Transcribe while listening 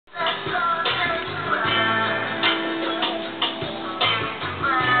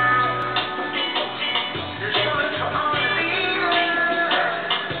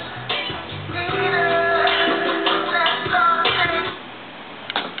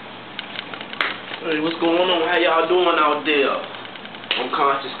Hey, what's going on? How y'all doing out there? I'm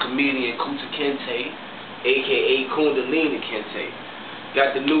conscious comedian Kinte, aka Kundalini Kinte.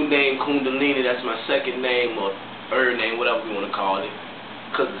 Got the new name Kundalini, that's my second name or third name, whatever you want to call it.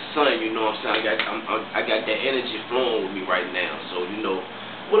 Cause the sun, you know what I'm saying? I got that energy flowing with me right now. So you know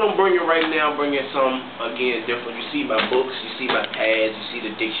what I'm bringing right now. I'm bringing some again different. You see my books, you see my pads, you see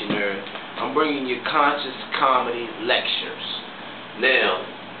the dictionary. I'm bringing you conscious comedy lectures.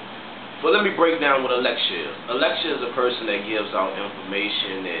 Now. But let me break down what a lecture is. A lecture is a person that gives out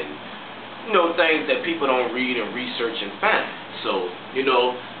information and, you know, things that people don't read and research and find. So, you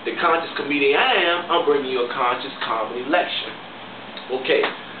know, the conscious comedian I'm bringing you a conscious comedy lecture. Okay,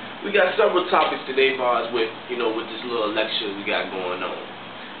 we got several topics today, as with, you know, with this little lecture we got going on.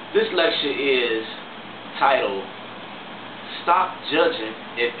 This lecture is titled, Stop Judging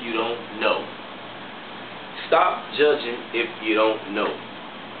If You Don't Know. Stop judging if you don't know.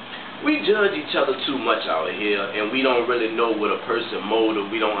 We judge each other too much out here, and we don't really know what a person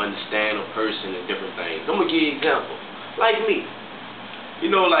motive. We don't understand a person and different things. I'm gonna give you an example. Like me, you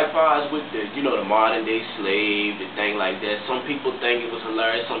know, like far as with the, you know, the modern day slave, the thing like that. Some people think it was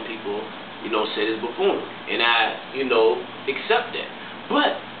hilarious. Some people, you know, said it's buffoonery, and I, you know, accept that.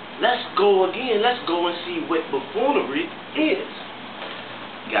 But let's go again. Let's go and see what buffoonery is.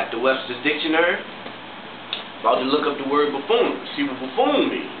 Got the Webster's Dictionary. About to look up the word buffoon, see what buffoon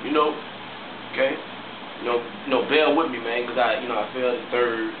means, you know. Okay, you know, bear with me, man, because I failed the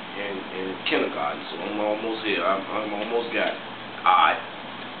third in kindergarten, so I'm almost here. I'm almost got it. All right,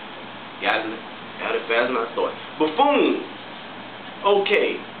 got it faster than I thought. Buffoon.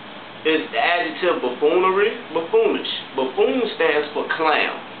 Okay, is the adjective buffoonery, buffoonish. Buffoon stands for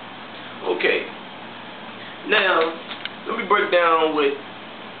clown. Okay. Now, let me break down with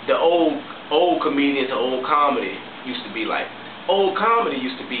the old comedians, old comedy used to be like. Old comedy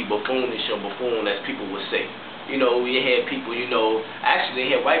used to be buffoonish or buffoon, as people would say. You know, you had people, you know, actually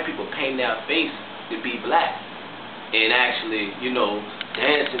they had white people paint their face to be black. And actually, you know,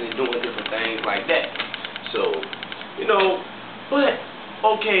 dancing and doing different things like that. So, you know, but,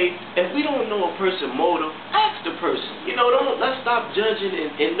 okay, if we don't know a person's motive, ask the person. You know, let's stop judging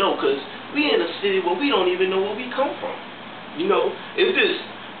and know, because we in a city where we don't even know where we come from. You know, it's just,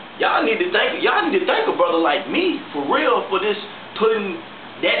 y'all need to thank a brother like me, for real, for this, putting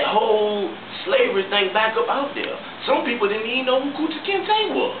that whole slavery thing back up out there. Some people didn't even know who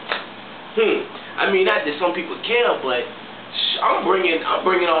Kinte was. I mean, not that some people care, but I'm bringing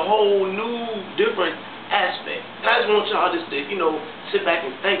a whole new, different aspect. I just want y'all just to, you know, sit back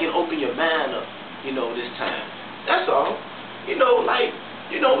and think and open your mind up, you know, this time. That's all. You know, like,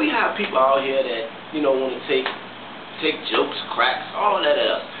 you know, we have people out here that, you know, want to take jokes, cracks, all that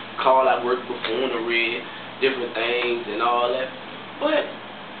else. Call out work buffoonery, different things and all that. But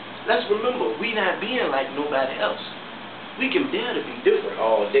let's remember, we not being like nobody else. We can dare to be different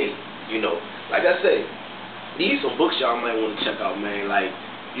all day, you know. Like I say, these some books y'all might want to check out, man. Like,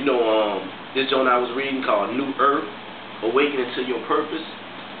 you know, this joint I was reading called New Earth, Awakening to Your Purpose,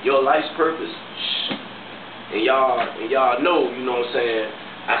 Your Life's Purpose. And y'all know, you know what I'm saying,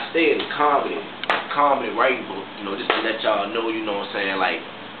 I stay in comedy writing book, you know, just to let y'all know, you know what I'm saying, like,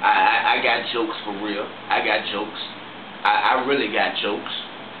 I got jokes for real. I got jokes. I really got jokes.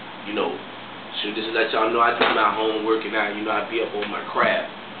 You know, so just to let y'all know, I do my homework and you know, I be up on my craft.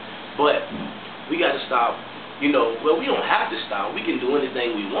 But we got to stop, you know, well, we don't have to stop. We can do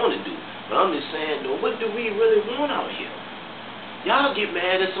anything we want to do. But I'm just saying, though, what do we really want out here? Y'all get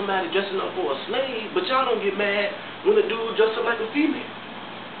mad at somebody dressing up for a slave, but y'all don't get mad when a dude dresses up like a female.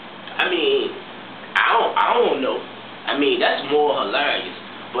 I mean, I don't know. I mean, that's more hilarious.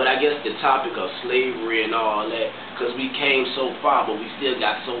 But I guess the topic of slavery and all that, because we came so far, but we still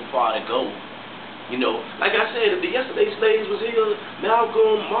got so far to go. You know, like I said, if the yesterday slaves was here,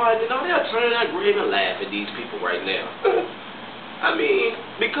 Malcolm, Martin, and all, they'll turn that grave and laugh at these people right now. I mean,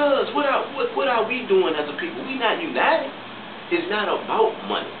 because what are we doing as a people? We not united. It's not about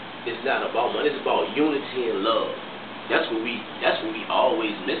money. It's not about money. It's about unity and love. That's what we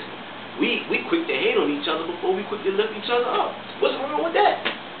always missing. We quick to hate on each other before we quick to lift each other up. What's wrong with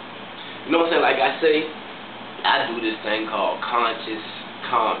that? You know what I'm saying? Like I say, I do this thing called conscious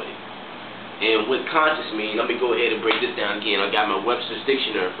comedy. And what conscious means, let me go ahead and break this down again. I got my Webster's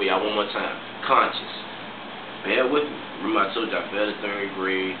Dictionary for y'all one more time. Conscious. Bear with me. Remember I told you I failed the third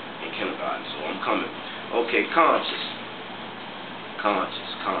grade in kindergarten, so I'm coming. Okay, conscious.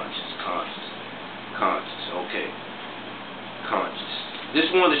 Conscious. Okay. Conscious. Just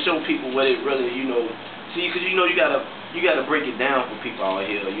wanted to show people what it really, you know, see, because you know you gotta break it down for people out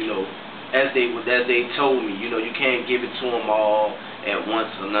here, you know, as they told me, you know, you can't give it to them all. at once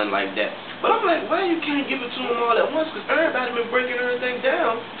or nothing like that. But I'm like, why you can't give it to them all at once? Because everybody been breaking everything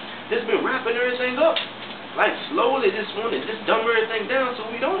down. Just been wrapping everything up. Like slowly just want to just dumb everything down so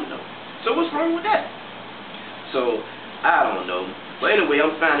we don't know. So what's wrong with that? So, I don't know. But anyway,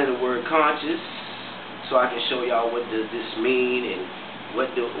 I'm finding the word conscious so I can show y'all what does this mean and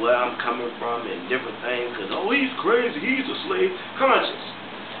where I'm coming from and different things. Because, oh, he's crazy, he's a slave. Conscious.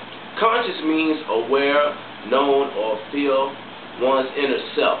 Conscious means aware, known, or feel one's inner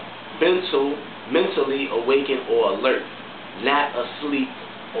self. Mentally awakened or alert. Not asleep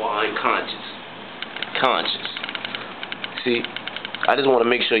or unconscious. Conscious. See, I just want to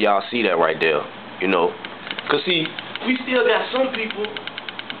make sure y'all see that right there. You know. Because, see, we still got some people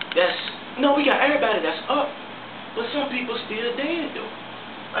we got everybody that's up, but some people still dead, though.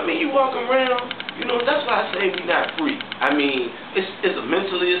 I mean, you walk around, you know, that's why I say we not free. I mean, it's a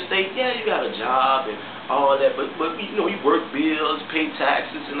mentally a state. Yeah, you got a job and all that, but you know, you work bills, pay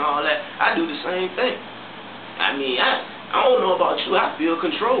taxes and all that. I do the same thing. I mean, I don't know about you, I feel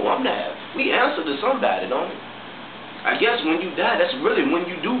control. We answer to somebody, don't we? I guess when you die, that's really when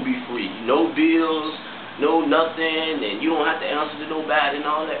you do be free. No bills, no nothing, and you don't have to answer to nobody and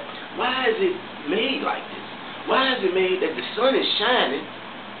all that. Why is it made like this? Why is it made that the sun is shining,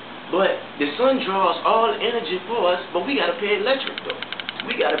 but the sun draws all the energy for us, but we got to pay electric though.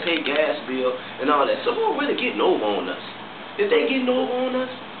 We got to pay gas bill and all that. So who's really getting over on us? Is they getting over on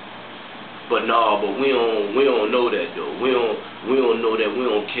us? But no, but we don't know that though. We don't know that. We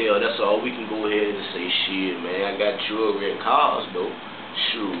don't care. That's all. We can go ahead and say, shit, man, I got jewelry and cars though.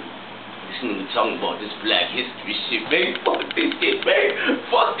 Shoot. This nigga talking about this black history shit, man. Fuck this shit, man.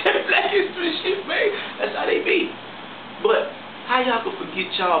 Fuck that black history shit, man. That's how they be. But how y'all can forget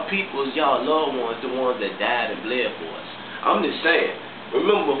y'all peoples, y'all loved ones, the ones that died and bled for us? I'm just saying.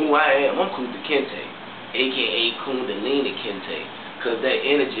 Remember who I am. I'm Kinte, a.k.a. Kundalini Kinte, because that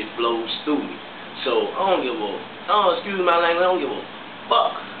energy flows through me. So I don't give excuse my language, I don't give a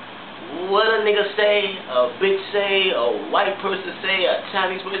fuck what a nigga say, a bitch say, a white person say, a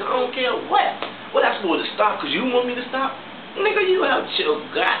Chinese person, I don't care what. What I'm supposed to stop because you want me to stop? Nigga, you have your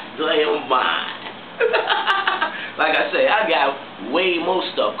goddamn mind. Like I say, I got way more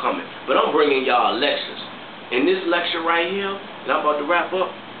stuff coming, but I'm bringing y'all lectures. In this lecture right here, and I'm about to wrap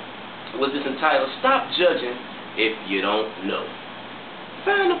up, was this entitled, Stop Judging If You Don't Know.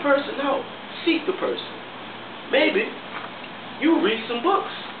 Find the person out. Seek the person. Maybe you read some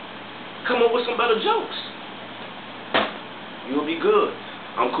books. Come up with some better jokes. You'll be good.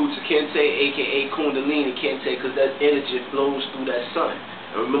 I'm Kinte, a.k.a. Kundalini Kinte, because that energy flows through that sun.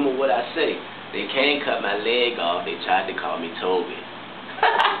 And remember what I say. They can't cut my leg off. They tried to call me Toby.